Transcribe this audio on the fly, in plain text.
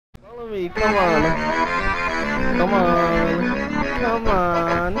me. Come on. Come on. Come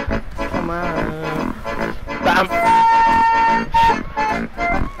on. Come on. Bam.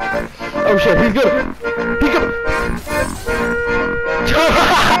 Oh shit, he's good. He's good.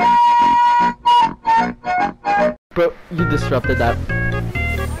 Bro, you disrupted that.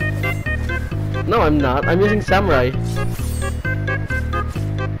 No, I'm not. I'm using samurai.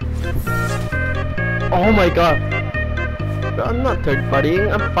 Oh my god. Bro, I'm not third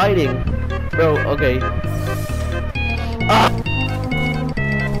partying. I'm fighting. Bro, okay. Ah!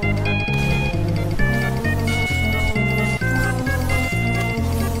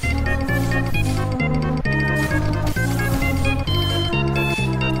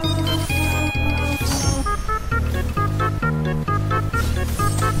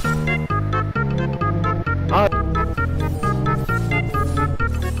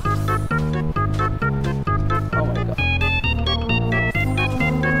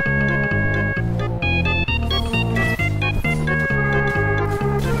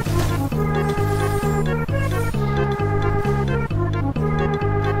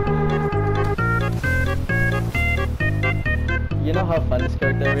 You know how fun this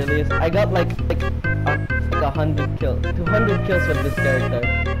character really is? I got like 100 kills, 200 kills with this character.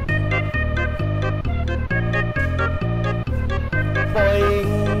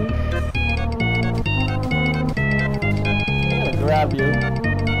 Boing! I'm gonna grab you.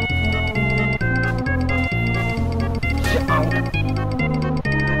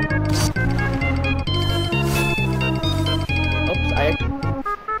 Oops,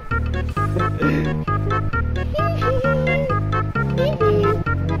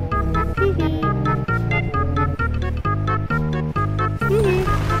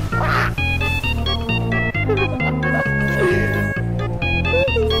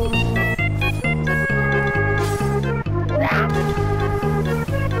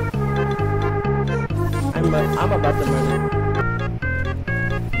 I'm about to murder.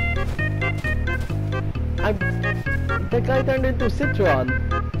 The guy turned into Citron.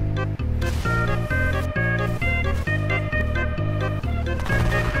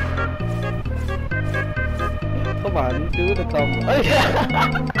 Come on, do the combo.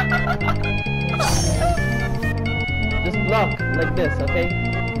 Just block like this, okay?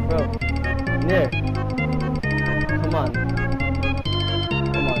 Bro. Near. Come on.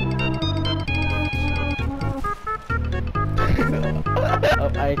 Come on. Oh,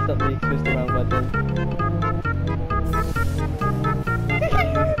 I accidentally pushed the wrong button.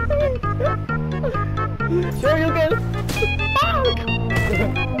 Sure, you can.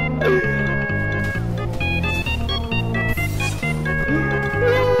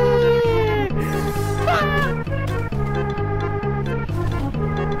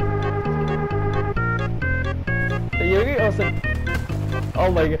 Yuri also. Oh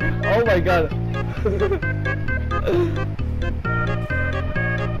my god. Oh my god.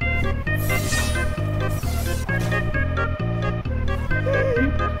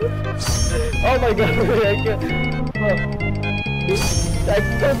 Oh my god, I can't. Oh. I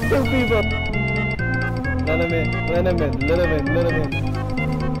killed 2 people. Let him in, let him in, let him in, let him in.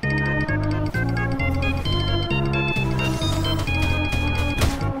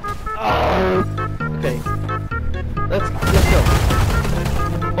 Oh. Okay. Let's go.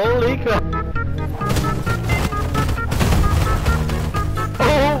 Holy crap.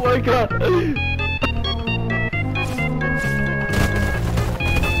 Oh my god.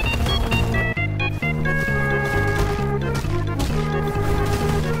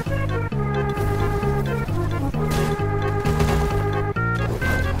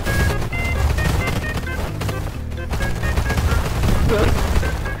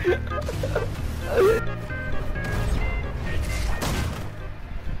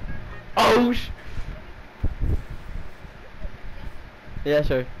 Oh sh. Yeah,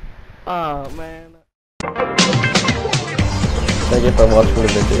 sure. Oh man. Thank you for watching the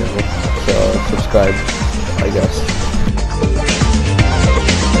video. So subscribe, I guess.